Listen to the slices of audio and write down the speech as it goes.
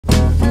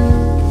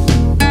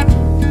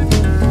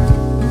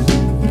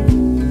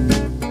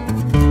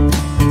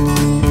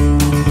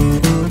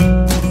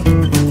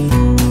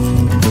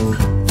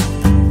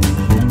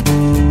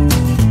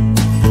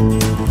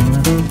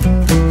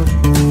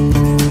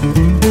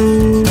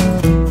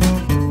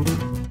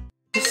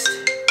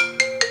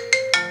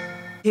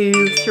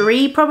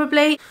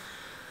probably.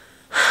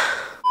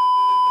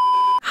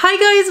 Hi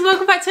guys,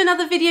 welcome back to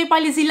another video by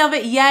Lizzie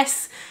Lovett.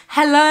 Yes,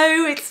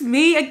 hello, it's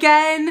me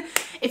again.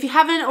 If you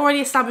haven't already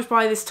established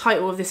by this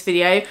title of this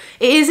video, it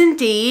is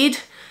indeed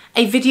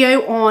a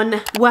video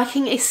on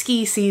working a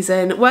ski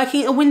season,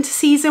 working a winter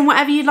season,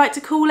 whatever you'd like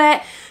to call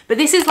it. But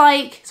this is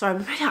like,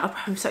 sorry,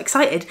 I'm so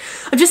excited.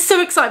 I'm just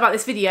so excited about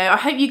this video. I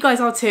hope you guys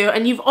are too.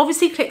 And you've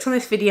obviously clicked on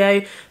this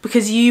video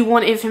because you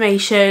want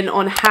information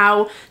on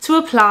how to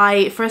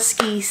apply for a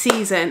ski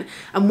season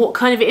and what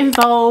kind of it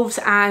involves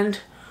and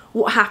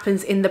what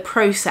happens in the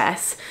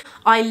process.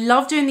 I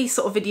love doing these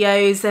sort of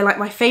videos. They're like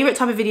my favourite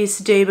type of videos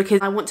to do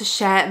because I want to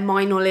share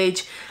my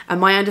knowledge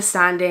and my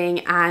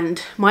understanding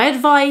and my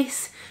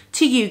advice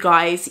to you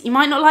guys. You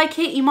might not like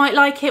it, you might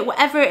like it,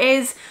 whatever it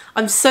is.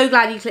 I'm so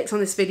glad you clicked on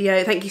this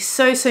video. Thank you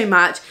so, so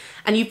much.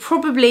 And you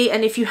probably,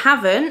 and if you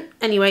haven't,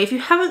 anyway, if you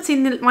haven't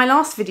seen my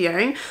last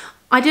video,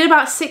 I did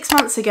about 6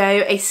 months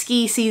ago a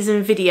ski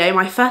season video,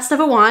 my first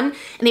ever one,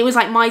 and it was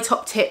like my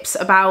top tips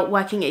about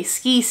working a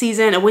ski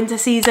season, a winter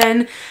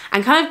season,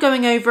 and kind of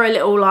going over a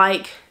little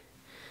like,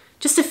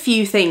 just a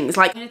few things.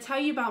 Like, I'm going to tell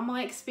you about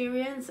my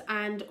experience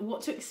and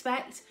what to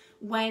expect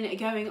when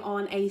going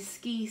on a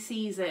ski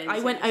season. I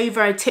went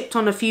over, I tipped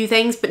on a few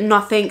things, but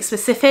nothing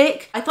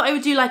specific. I thought I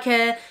would do like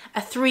a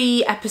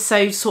 3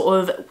 episode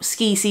sort of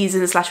ski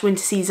season /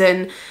 winter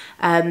season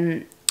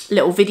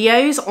little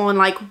videos on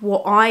like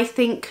what I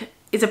think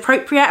is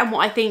appropriate and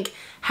what I think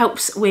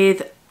helps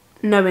with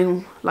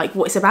knowing like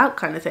what it's about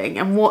kind of thing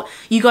and what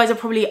you guys are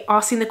probably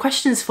asking the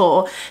questions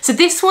for. So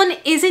this one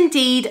is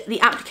indeed the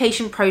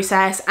application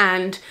process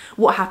and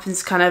what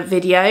happens kind of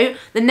video.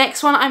 The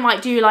next one I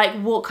might do like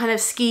what kind of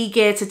ski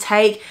gear to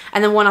take,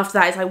 and then one after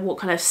that is like what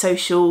kind of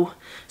social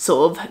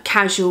sort of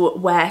casual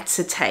wear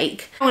to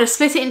take. I'm going to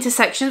split it into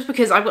sections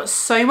because I've got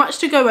so much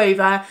to go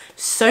over,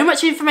 so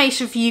much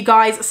information for you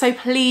guys, so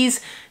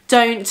please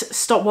don't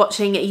stop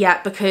watching it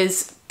yet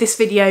because this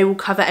video will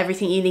cover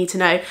everything you need to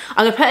know.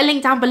 I'm going to put a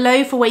link down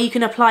below for where you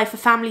can apply for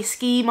Family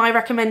Ski, my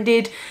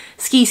recommended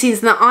ski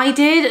season that I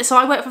did. So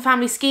I work for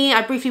Family Ski.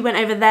 I briefly went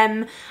over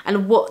them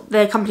and what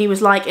their company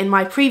was like in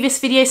my previous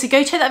video. So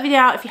go check that video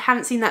out if you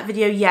haven't seen that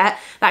video yet.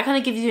 That kind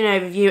of gives you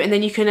an overview and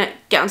then you can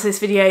get onto this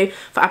video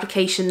for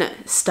application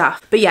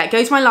stuff. But yeah,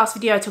 go to my last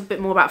video. I talk a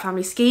bit more about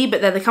Family Ski, but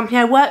they're the company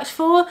I worked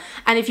for.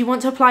 And if you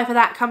want to apply for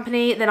that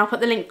company, then I'll put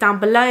the link down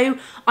below.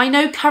 I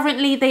know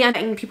currently they aren't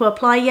letting people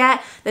apply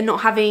yet. They're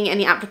not having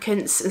any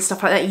applicants and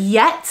stuff like that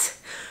yet,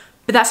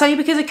 but that's only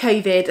because of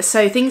COVID,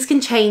 so things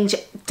can change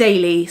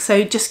daily,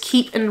 so just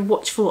keep a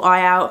watchful eye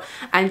out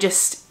and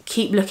just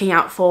keep looking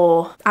out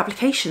for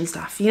application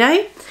stuff, you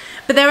know.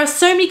 But there are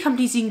so many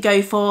companies you can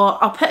go for.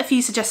 I'll put a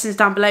few suggestions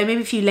down below,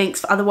 maybe a few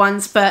links for other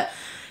ones, but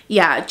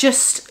yeah,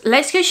 just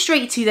let's go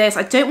straight to this.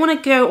 I don't want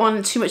to go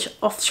on too much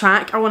off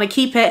track. I want to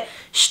keep it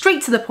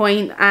straight to the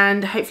point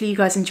and hopefully you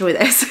guys enjoy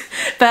this.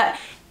 But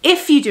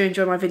if you do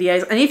enjoy my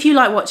videos and if you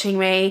like watching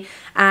me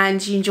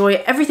and you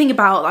enjoy everything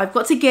about I've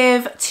got to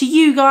give to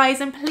you guys,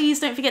 and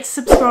please don't forget to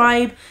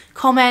subscribe,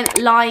 comment,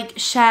 like,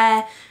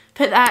 share,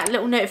 put that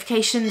little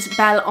notifications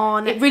bell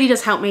on. It really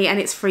does help me and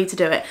it's free to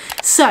do it.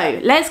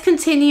 So let's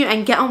continue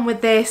and get on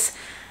with this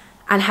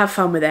and have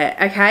fun with it,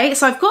 okay?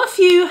 So I've got a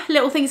few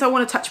little things I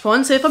want to touch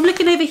upon. So if I'm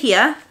looking over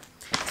here,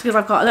 it's because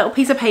I've got a little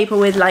piece of paper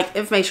with like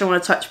information I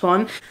want to touch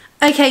upon.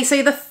 Okay,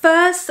 so the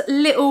first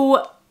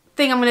little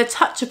thing I'm going to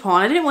touch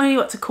upon, I didn't know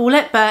what to call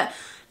it, but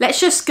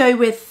let's just go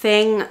with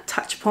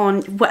touch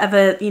upon,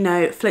 whatever, you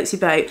know, floats your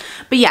boat.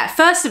 But yeah,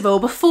 first of all,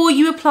 before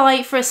you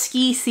apply for a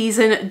ski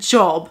season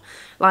job,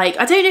 like,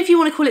 I don't know if you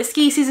want to call it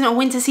ski season or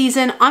winter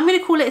season, I'm going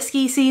to call it a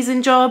ski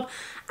season job,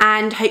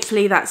 and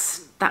hopefully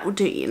that will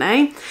do, you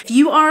know. If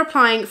you are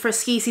applying for a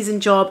ski season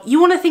job, you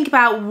want to think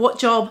about what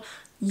job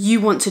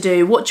you want to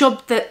do, what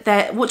jobs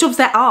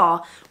there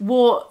are,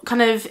 what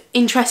kind of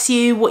interests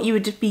you, what you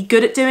would be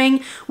good at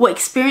doing, what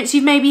experience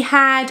you've maybe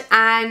had,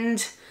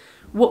 and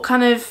what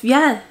kind of,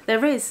 yeah,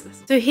 there is.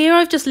 So here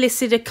I've just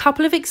listed a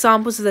couple of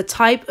examples of the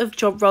type of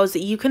job roles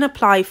that you can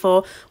apply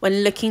for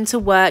when looking to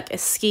work a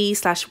ski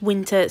 /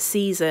 winter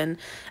season.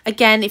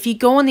 Again, if you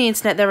go on the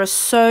internet, there are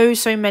so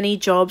many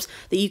jobs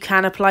that you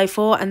can apply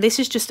for, and this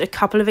is just a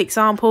couple of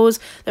examples.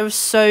 There are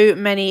so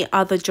many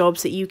other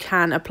jobs that you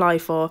can apply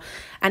for,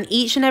 and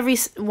each and every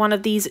one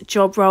of these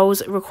job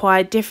roles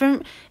require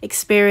different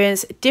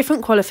experience,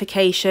 different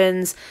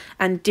qualifications,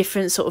 and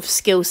different sort of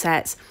skill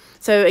sets.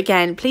 So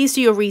again, please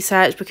do your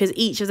research because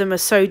each of them are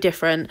so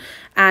different,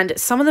 and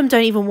some of them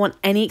don't even want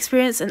any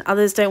experience and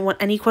others don't want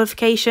any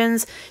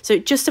qualifications. So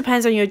it just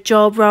depends on your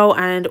job role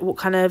and what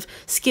kind of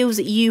skills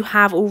that you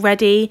have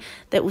already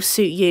that will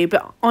suit you.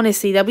 But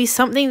honestly, there'll be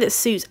something that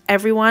suits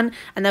everyone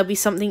and there'll be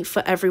something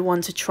for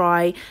everyone to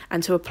try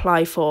and to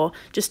apply for.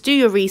 Just do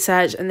your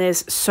research and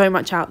there's so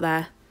much out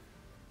there.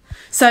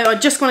 So I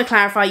just want to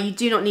clarify, you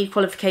do not need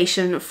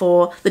qualification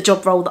for the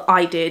job role that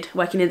I did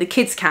working in the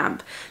kids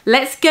camp.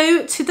 Let's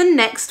go to the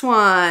next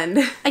one.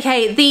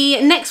 Okay,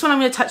 the next one I'm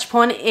going to touch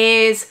upon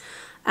is,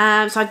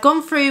 so I've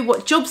gone through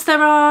what jobs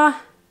there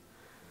are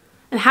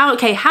and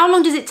how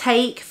long does it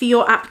take for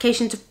your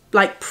application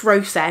like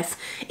process.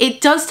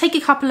 It does take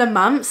a couple of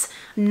months,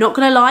 not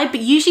gonna lie, but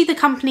usually the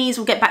companies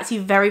will get back to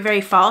you very,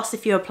 very fast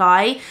if you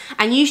apply.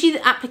 And usually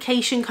the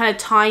application kind of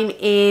time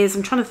is,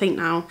 I'm trying to think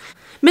now,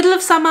 middle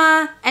of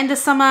summer, end of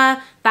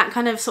summer, that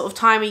kind of sort of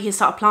time where you can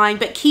start applying.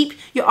 But keep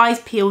your eyes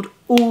peeled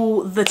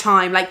all the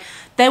time. Like,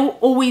 there will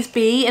always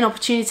be an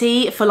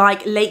opportunity for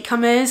like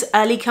latecomers,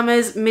 early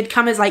comers,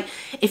 mid-comers. Like,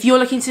 if you're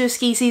looking to do a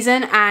ski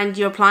season and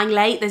you're applying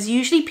late, there's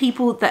usually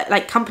people that,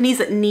 like, companies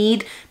that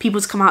need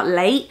people to come out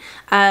late.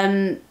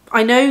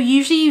 I know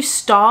usually you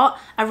start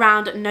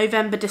around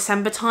November,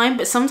 December time,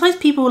 but sometimes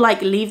people like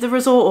leave the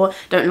resort or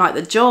don't like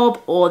the job,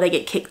 or they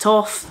get kicked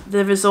off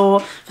the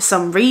resort for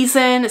some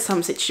reason,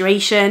 some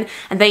situation,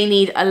 and they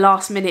need a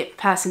last minute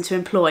person to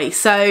employ.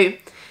 So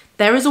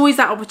there is always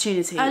that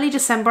opportunity. Early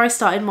December, I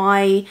started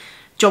my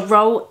job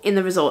role in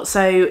the resort.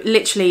 So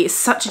literally it's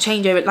such a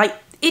changeover. Like,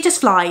 it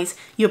just flies.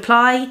 You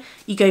apply,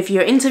 you go for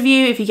your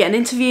interview. If you get an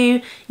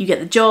interview, you get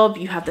the job,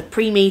 you have the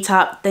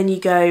pre-meetup, then you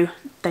go,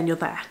 then you're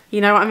there.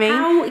 You know what I mean?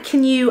 How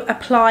can you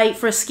apply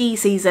for a ski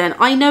season?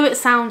 I know it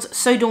sounds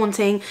so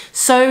daunting,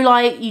 so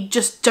like you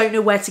just don't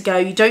know where to go,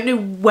 you don't know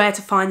where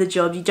to find the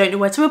job, you don't know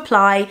where to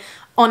apply.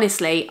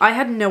 Honestly, I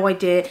had no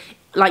idea.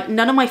 Like,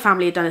 none of my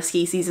family had done a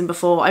ski season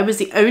before. I was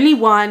the only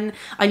one.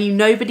 I knew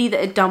nobody that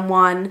had done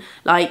one.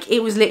 Like,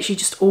 it was literally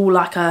just all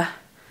like a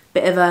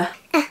bit of a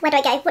where do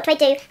I go? What do I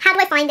do? How do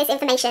I find this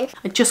information?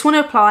 I just want to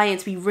apply and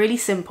to be really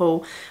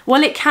simple.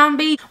 Well, it can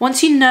be.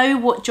 Once you know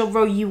what job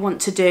role you want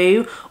to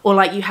do, or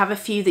like you have a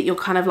few that you're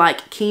kind of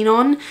like keen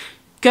on,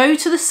 go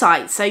to the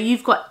site. So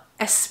you've got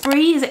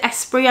Esprit, is it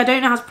Esprit? I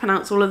don't know how to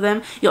pronounce all of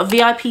them. You've got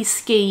VIP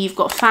Ski, you've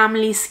got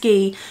Family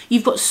Ski,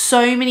 you've got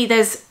so many.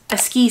 There's a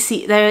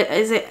there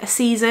is it a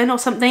season or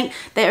something?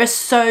 There are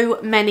so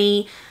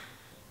many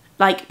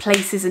like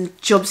places and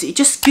jobs.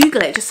 Just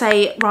Google it, just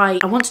say, right,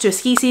 I want to do a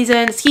ski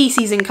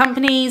season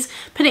companies,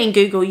 put it in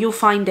Google, you'll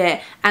find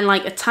it, and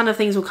like a ton of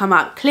things will come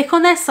up. Click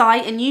on their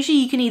site, and usually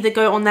you can either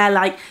go on their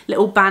like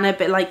little banner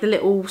bit, like the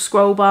little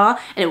scroll bar,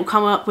 and it will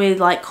come up with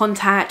like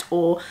contact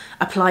or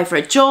apply for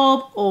a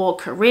job or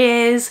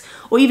careers,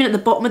 or even at the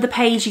bottom of the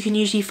page you can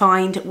usually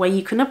find where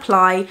you can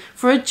apply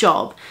for a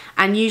job.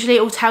 And usually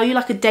it will tell you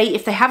like a date.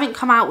 If they haven't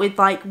come out with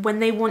like when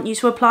they want you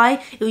to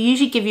apply, it'll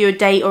usually give you a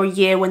date or a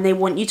year when they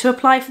want you to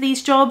apply for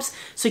these jobs.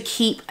 So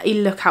keep a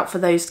lookout for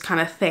those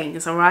kind of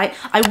things, all right?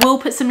 I will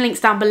put some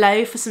links down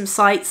below for some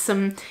sites,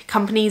 some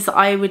companies that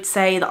I would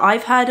say that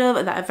I've heard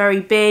of that are very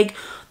big,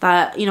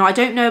 that, you know, I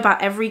don't know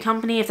about every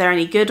company if they're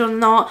any good or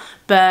not,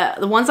 but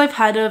the ones I've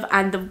heard of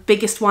and the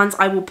biggest ones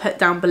I will put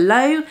down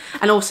below,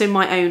 and also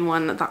my own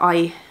one that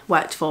I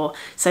worked for.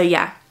 So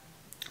yeah,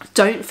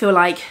 don't feel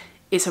like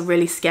it's a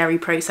really scary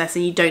process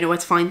and you don't know where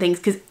to find things,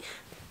 because,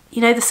 you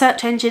know, the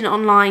search engine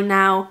online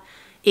now,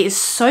 it is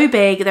so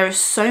big. There is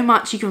so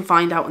much you can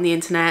find out on the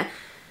internet.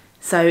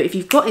 So if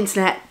you've got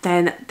internet,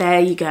 then there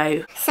you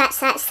go. Search,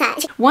 search,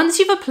 search. Once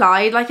you've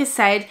applied, like I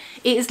said,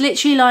 it is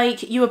literally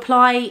like you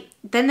apply,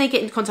 then they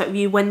get in contact with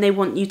you when they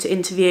want you to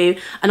interview.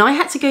 And I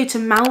had to go to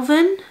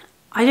Malvern.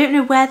 I don't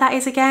know where that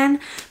is again,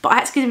 but I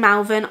had to go to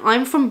Malvern.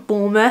 I'm from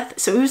Bournemouth,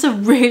 so it was a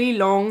really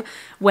long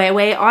way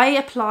away. I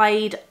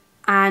applied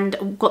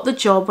and got the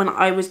job when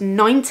I was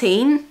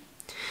 19.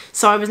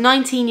 So I was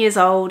 19 years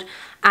old,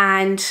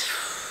 and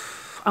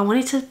I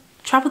wanted to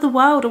travel the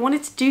world. I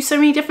wanted to do so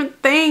many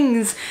different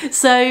things.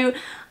 So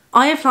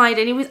I applied,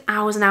 and it was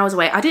hours and hours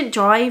away. I didn't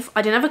drive.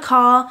 I didn't have a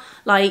car.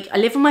 Like, I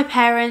lived with my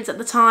parents at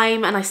the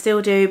time, and I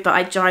still do, but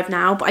I drive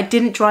now. But I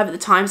didn't drive at the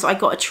time, so I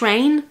got a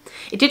train.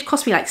 It did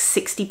cost me like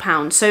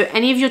 £60. So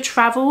any of your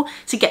travel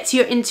to get to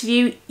your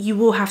interview, you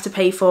will have to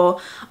pay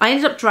for. I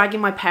ended up dragging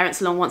my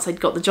parents along once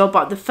I'd got the job,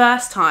 but the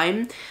first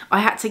time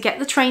I had to get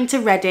the train to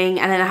Reading,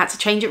 and then I had to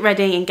change at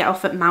Reading and get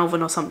off at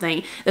Malvern or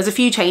something. There's a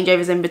few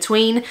changeovers in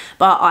between,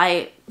 but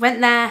I went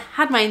there,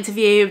 had my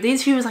interview. The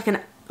interview was like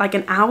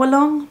an hour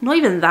long, not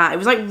even that. It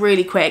was like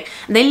really quick,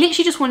 and they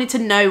literally just wanted to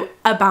know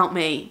about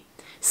me.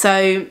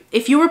 So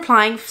if you're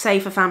applying, say,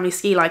 for Family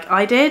Ski like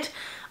I did,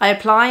 I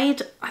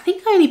applied, I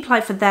think I only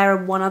applied for there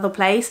and one other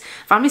place.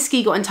 Family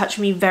Ski got in touch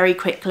with me very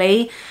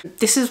quickly.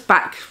 This is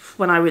back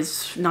when I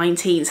was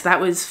 19, so that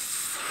was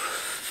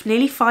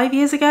nearly 5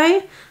 years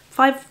ago,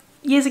 5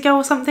 years ago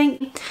or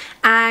something.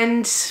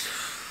 And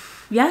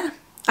yeah,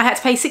 I had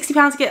to pay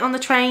 £60 to get on the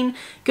train,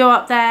 go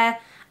up there,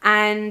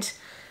 and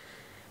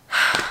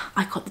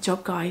I got the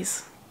job,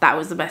 guys. That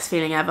was the best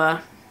feeling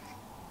ever.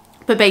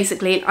 But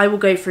basically, I will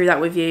go through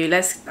that with you.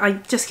 I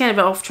just get a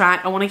bit off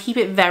track. I want to keep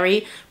it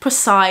very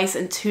precise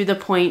and to the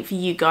point for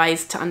you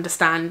guys to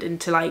understand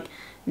and to like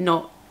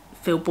not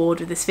feel bored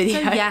with this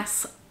video. So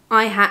yes,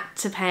 I had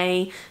to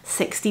pay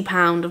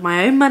 £60 of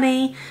my own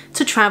money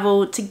to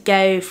travel, to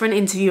go for an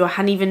interview. I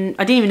didn't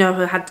even know if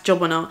I had the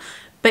job or not.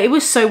 But it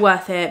was so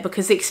worth it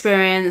because the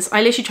experience,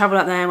 I literally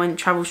travelled up there and went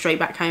travel straight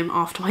back home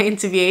after my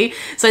interview.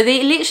 So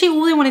they literally,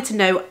 all they wanted to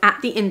know at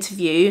the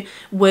interview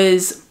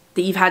was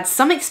that you've had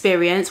some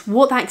experience,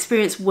 what that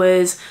experience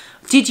was,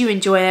 did you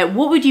enjoy it,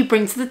 what would you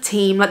bring to the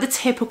team, like the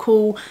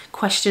typical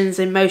questions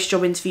in most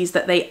job interviews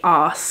that they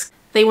ask.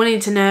 They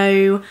wanted to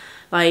know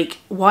like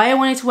why I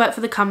wanted to work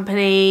for the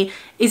company.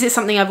 Is it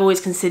something I've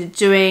always considered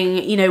doing?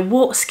 You know,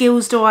 what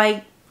skills do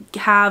I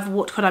have,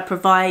 what could I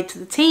provide to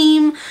the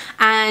team,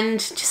 and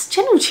just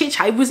general chit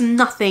chat. It was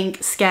nothing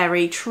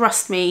scary,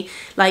 trust me.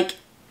 Like,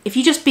 if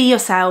you just be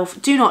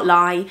yourself, do not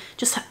lie,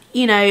 just,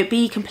 you know,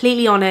 be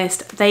completely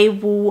honest, they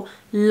will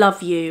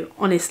love you,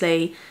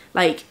 honestly.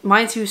 Like,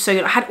 my interview was so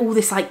good. I had all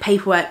this like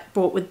paperwork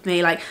brought with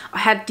me, like I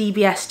had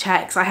DBS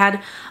checks, I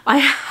had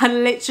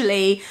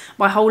literally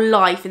my whole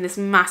life in this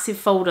massive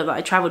folder that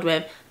I travelled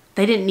with.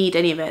 They didn't need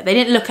any of it, they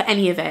didn't look at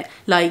any of it,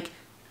 like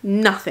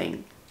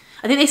nothing.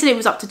 I think they said it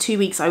was up to 2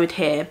 weeks I would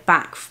hear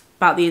back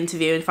about the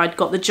interview and if I'd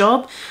got the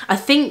job. I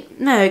think,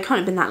 no, it can't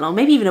have been that long,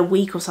 maybe even a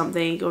week or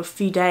something, or a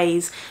few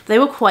days. But they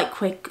were quite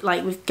quick,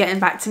 like, with getting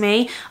back to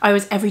me.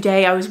 Every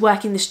day I was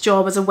working this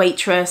job as a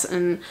waitress,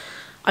 and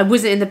I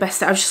wasn't in the best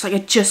state. I was just like, I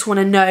just want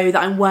to know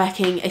that I'm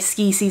working a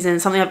ski season,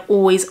 something I've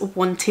always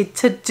wanted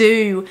to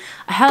do.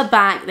 I heard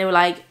back, they were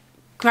like,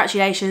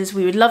 congratulations,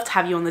 we would love to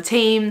have you on the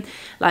team.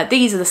 Like,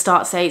 these are the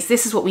start dates,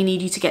 this is what we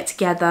need you to get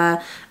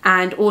together.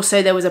 And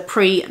also there was a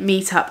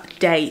pre-meetup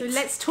date. So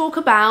let's talk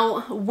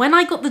about when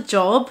I got the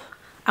job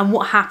and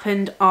what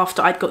happened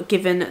after I'd got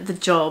given the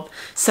job.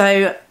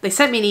 So they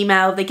sent me an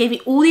email, they gave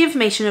me all the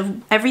information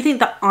of everything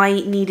that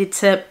I needed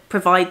to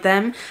provide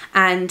them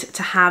and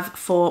to have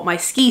for my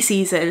ski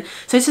season.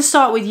 So to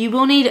start with, you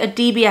will need a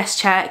DBS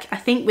check. I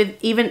think with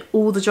even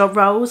all the job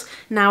roles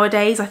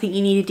nowadays, I think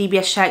you need a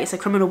DBS check. It's a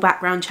criminal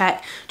background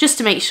check, just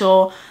to make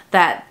sure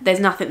that there's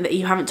nothing that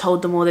you haven't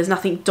told them, or there's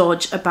nothing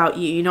dodge about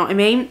you, you know what I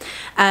mean?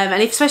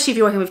 And especially if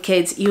you're working with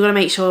kids, you gotta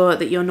make sure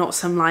that you're not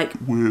some like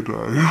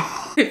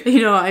weirdo,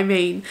 you know what I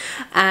mean?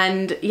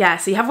 And yeah,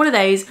 so you have one of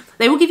those.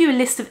 They will give you a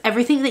list of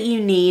everything that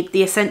you need,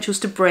 the essentials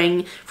to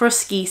bring for a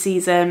ski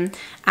season,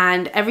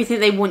 and everything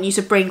they want you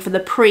to bring for the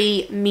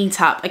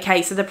pre-meetup.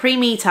 Okay, so the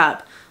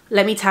pre-meetup,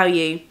 let me tell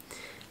you,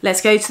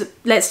 let's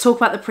talk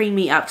about the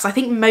pre-meetup, because I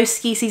think most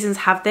ski seasons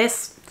have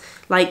this.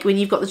 Like, when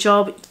you've got the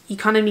job, you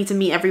kind of need to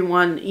meet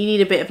everyone. You need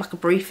a bit of like a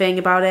briefing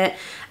about it.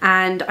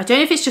 And I don't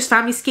know if it's just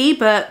family ski,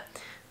 but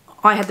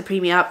I had the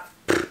pre-meetup.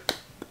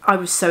 I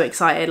was so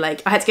excited.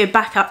 Like, I had to go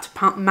back up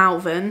to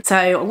Malvern. So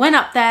I went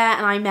up there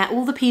and I met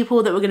all the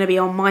people that were going to be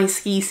on my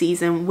ski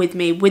season with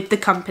me, with the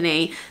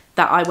company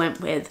that I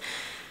went with.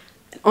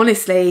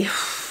 Honestly,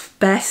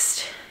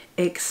 best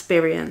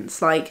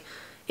experience. Like,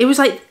 it was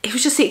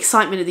just the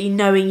excitement of you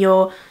knowing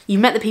you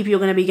met the people you're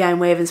going to be going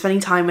with and spending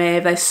time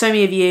with. There's so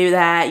many of you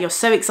there. You're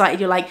so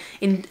excited. You're like,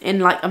 in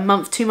like a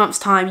month, 2 months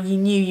time, you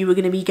knew you were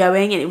going to be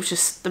going, and it was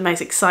just the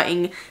most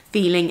exciting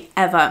feeling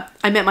ever.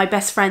 I met my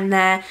best friend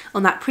there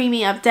on that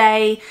pre-meetup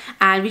day,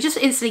 and we just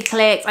instantly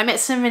clicked. I met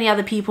so many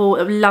other people.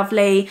 It was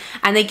lovely,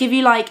 and they give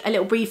you like a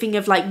little briefing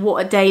of like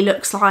what a day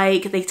looks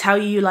like. They tell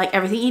you like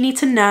everything you need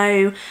to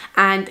know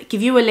and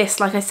give you a list,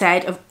 like I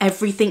said, of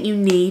everything you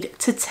need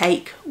to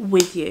take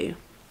with you.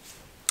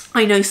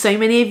 I know so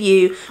many of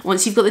you,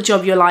 once you've got the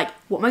job, you're like,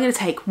 what am I going to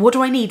take? What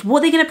do I need? What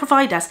are they going to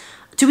provide us?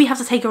 Do we have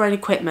to take our own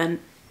equipment?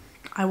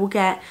 I will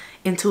get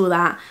into all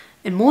that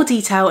in more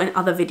detail in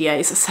other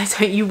videos, so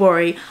don't you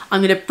worry.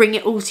 I'm going to bring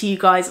it all to you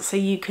guys so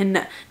you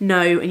can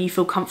know and you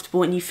feel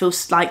comfortable and you feel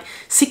like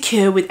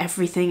secure with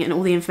everything and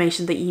all the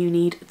information that you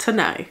need to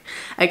know.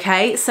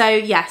 Okay, so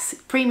yes,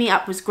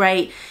 pre-meetup was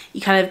great.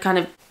 You kind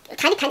of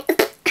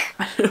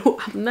I don't know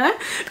what happened there,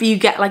 but you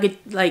get like a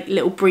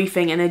little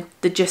briefing and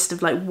the gist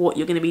of like what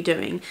you're going to be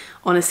doing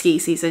on a ski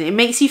season. It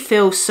makes you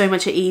feel so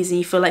much at ease, and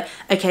you feel like,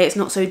 okay, it's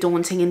not so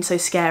daunting and so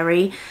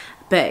scary,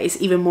 but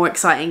it's even more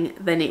exciting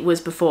than it was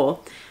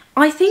before.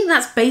 I think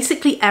that's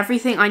basically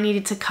everything I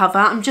needed to cover.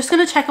 I'm just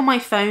going to check on my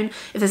phone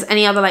if there's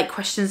any other like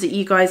questions that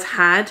you guys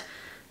had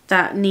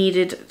that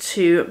needed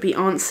to be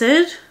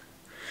answered.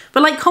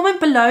 But like, comment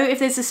below if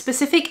there's a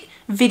specific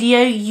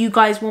video you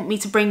guys want me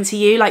to bring to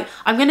you. Like,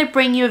 I'm going to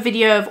bring you a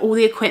video of all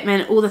the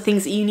equipment, all the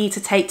things that you need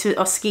to take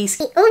to a ski.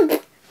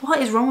 What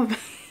is wrong with me?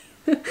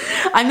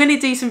 I'm going to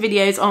do some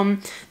videos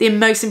on the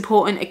most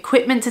important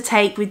equipment to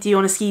take with you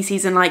on a ski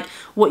season, like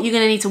what you're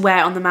going to need to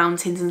wear on the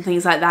mountains and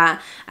things like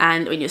that,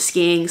 and when you're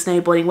skiing,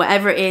 snowboarding,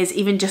 whatever it is,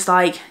 even just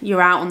like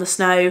you're out on the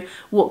snow,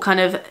 what kind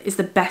of is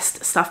the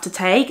best stuff to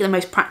take, the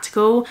most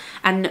practical,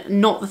 and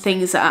not the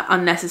things that are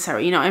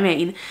unnecessary, you know what I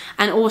mean?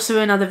 And also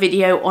another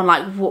video on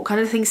like what kind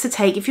of things to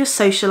take if you're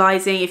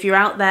socializing, if you're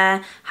out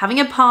there having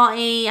a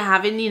party,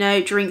 having, you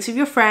know, drinks with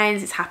your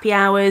friends, it's happy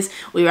hours,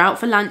 or you're out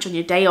for lunch on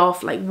your day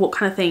off, like what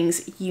kind of things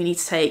you need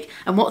to take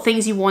and what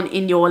things you want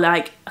in your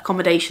like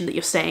accommodation that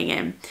you're staying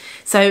in.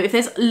 So if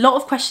there's a lot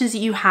of questions that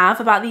you have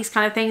about these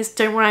kind of things,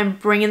 don't worry, I'm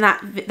bringing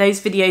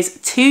those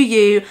videos to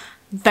you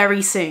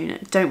very soon,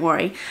 don't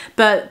worry.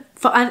 But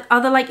for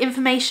other like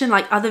information,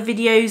 like other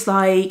videos,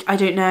 like I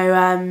don't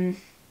know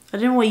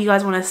what you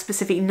guys want to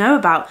specifically know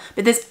about, but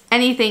if there's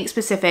anything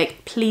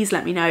specific, please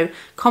let me know.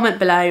 Comment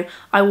below.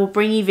 I will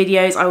bring you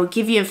videos, I will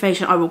give you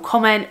information, I will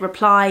comment,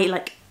 reply,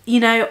 like,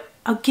 you know,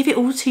 I'll give it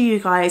all to you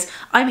guys.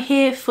 I'm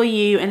here for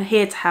you and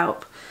here to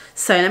help.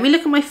 So let me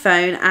look at my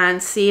phone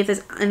and see if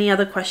there's any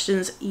other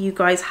questions you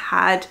guys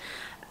had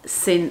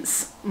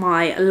since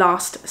my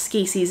last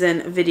ski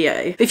season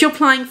video. If you're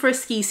applying for a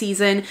ski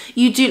season,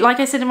 you do, like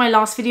I said in my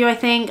last video, I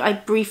think I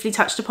briefly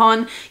touched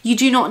upon, you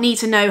do not need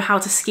to know how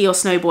to ski or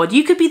snowboard.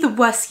 You could be the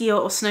worst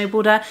skier or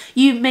snowboarder.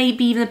 You may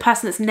be even the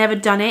person that's never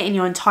done it in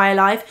your entire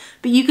life,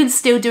 but you can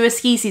still do a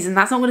ski season.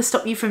 That's not going to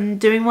stop you from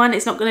doing one.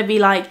 It's not going to be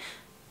like,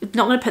 it's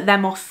not going to put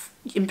them off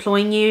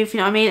employing you, if you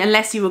know what I mean,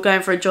 unless you were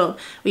going for a job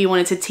where you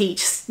wanted to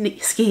teach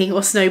skiing or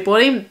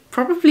snowboarding.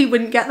 Probably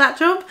wouldn't get that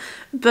job,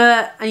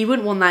 and you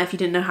wouldn't want that if you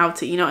didn't know how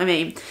to, you know what I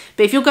mean.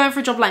 But if you're going for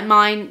a job like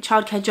mine,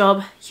 childcare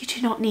job, you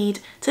do not need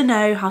to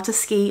know how to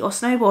ski or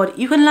snowboard.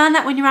 You can learn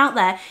that when you're out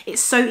there.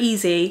 It's so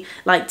easy,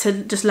 like,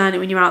 to just learn it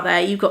when you're out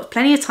there. You've got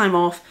plenty of time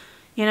off.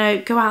 You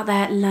know, go out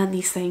there, learn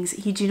these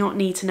things. You do not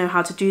need to know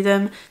how to do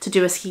them to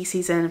do a ski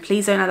season.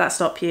 Please don't let that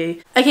stop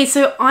you. Okay,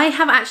 so I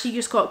have actually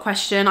just got a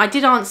question. I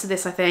did answer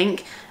this, I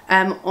think,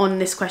 on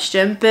this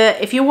question. But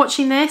if you're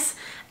watching this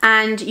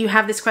and you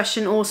have this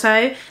question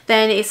also,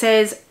 then it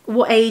says,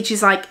 what age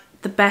is like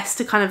the best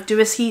to kind of do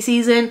a ski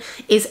season?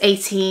 Is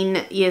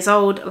 18 years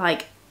old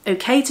like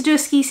okay to do a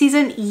ski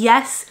season?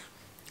 Yes,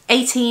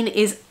 18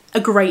 is a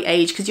great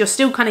age because you're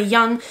still kind of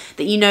young,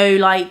 that you know,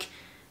 like,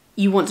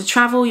 you want to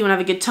travel, you want to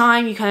have a good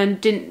time,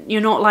 you're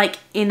not like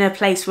in a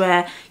place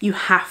where you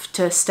have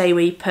to stay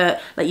where you put,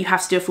 like you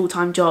have to do a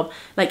full-time job.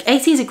 Like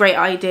 18 is a great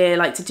idea,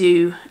 like to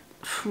do,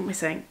 what am I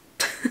saying?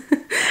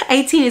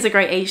 18 is a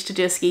great age to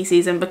do a ski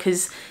season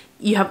because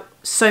you have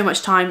so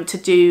much time to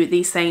do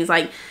these things.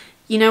 Like,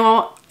 you know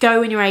what, go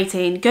when you're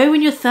 18, go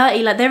when you're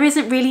 30. Like, there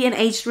isn't really an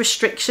age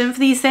restriction for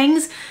these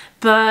things,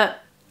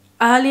 but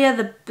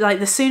earlier,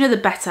 the sooner the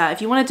better.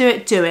 If you want to do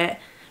it, do it.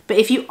 But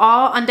if you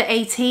are under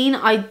 18,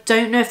 I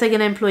don't know if they're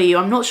going to employ you.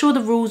 I'm not sure the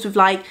rules with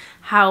like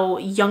how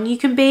young you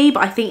can be,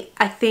 but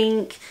I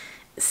think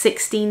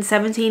 16,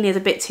 17 is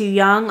a bit too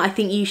young. I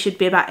think you should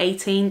be about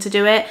 18 to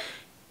do it.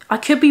 I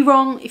could be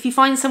wrong. If you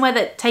find somewhere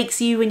that takes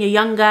you when you're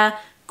younger,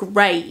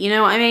 great, you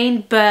know what I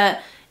mean?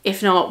 But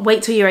if not,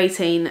 wait till you're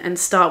 18 and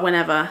start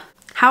whenever.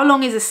 How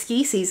long is a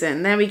ski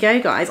season? There we go,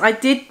 guys. I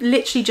did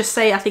literally just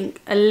say, I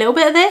think, a little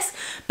bit of this,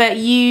 but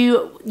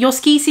your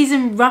ski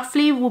season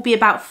roughly will be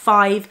about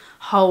 5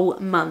 whole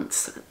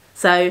months.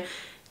 So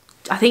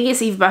I think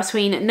it's either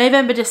between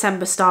November,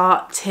 December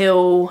start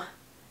till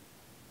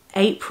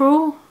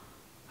April,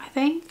 I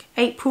think.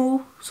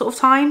 April sort of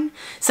time.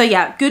 So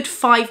yeah, good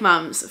 5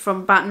 months from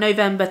about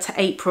November to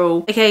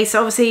April. Okay, so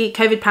obviously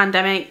COVID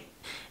pandemic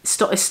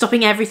is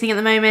stopping everything at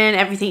the moment.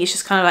 Everything is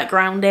just kind of like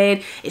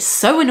grounded. It's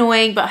so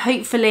annoying, but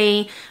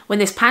hopefully when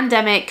this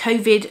pandemic,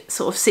 COVID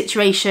sort of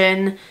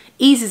situation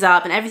eases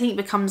up and everything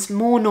becomes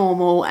more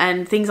normal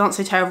and things aren't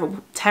so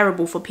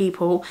terrible for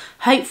people,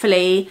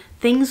 hopefully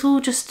things will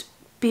just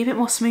be a bit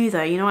more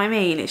smoother, you know what I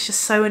mean? It's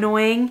just so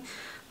annoying.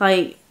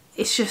 Like,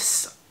 it's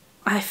just,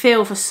 I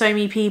feel for so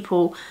many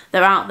people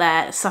that are out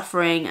there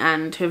suffering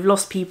and who have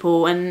lost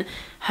people, and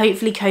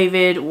hopefully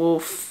COVID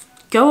will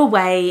go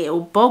away, it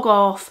will bog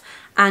off,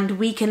 and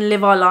we can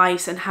live our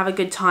lives and have a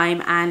good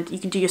time, and you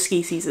can do your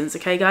ski seasons.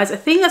 Okay, guys, I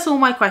think that's all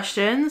my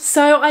questions.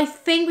 So I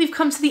think we've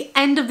come to the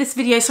end of this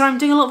video. So I'm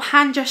doing a lot of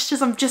hand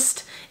gestures. It's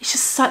just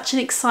such an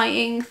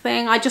exciting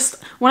thing. I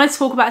just, when I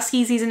talk about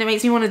ski season, it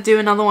makes me want to do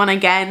another one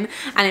again,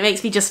 and it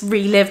makes me just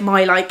relive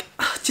my, like,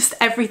 just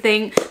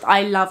everything that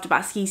I loved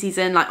about ski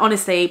season. Like,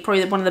 honestly,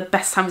 probably one of the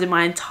best times in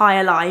my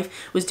entire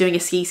life was doing a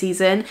ski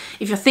season.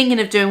 If you're thinking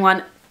of doing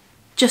one,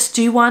 just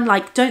do one.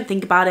 Like, don't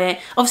think about it.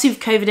 Obviously with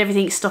COVID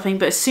everything's stopping,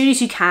 but as soon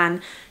as you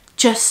can,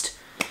 just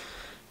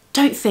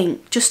don't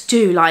think, just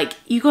do. Like,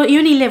 you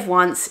only live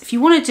once. If you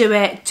want to do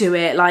it, do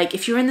it. Like,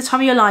 if you're in the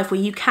time of your life where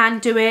you can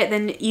do it,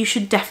 then you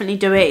should definitely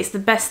do it. It's the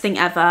best thing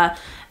ever.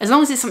 As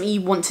long as it's something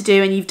you want to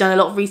do and you've done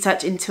a lot of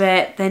research into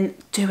it, then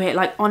do it.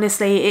 Like,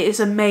 honestly, it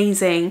is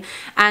amazing.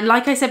 And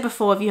like I said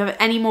before, if you have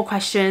any more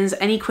questions,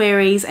 any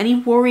queries, any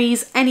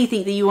worries,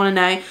 anything that you want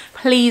to know,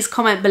 please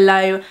comment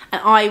below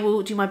and I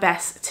will do my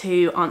best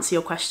to answer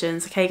your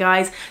questions. Okay,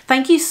 guys?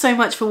 Thank you so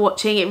much for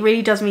watching. It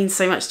really does mean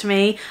so much to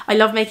me. I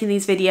love making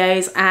these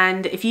videos,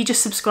 and if you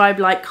just subscribe,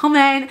 like,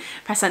 comment,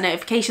 press that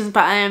notifications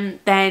button,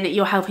 then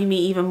you're helping me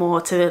even more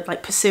to,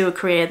 like, pursue a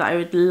career that I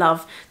would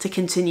love to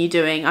continue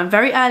doing. I'm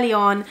very early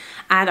on,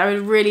 and I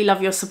would really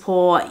love your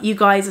support. You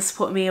guys are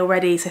supporting me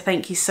already, so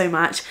thank you so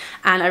much,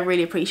 and I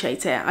really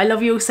appreciate it. I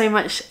love you all so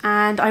much,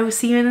 and I will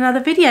see you in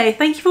another video.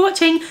 Thank you for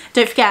watching.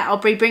 Don't forget, I'll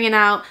be bringing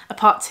out a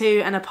part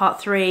 2 and a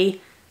part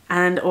 3,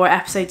 or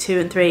episode 2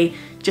 and 3.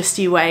 Just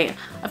you wait.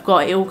 I've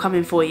got it all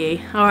coming for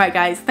you. Alright,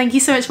 guys, thank you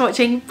so much for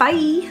watching.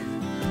 Bye.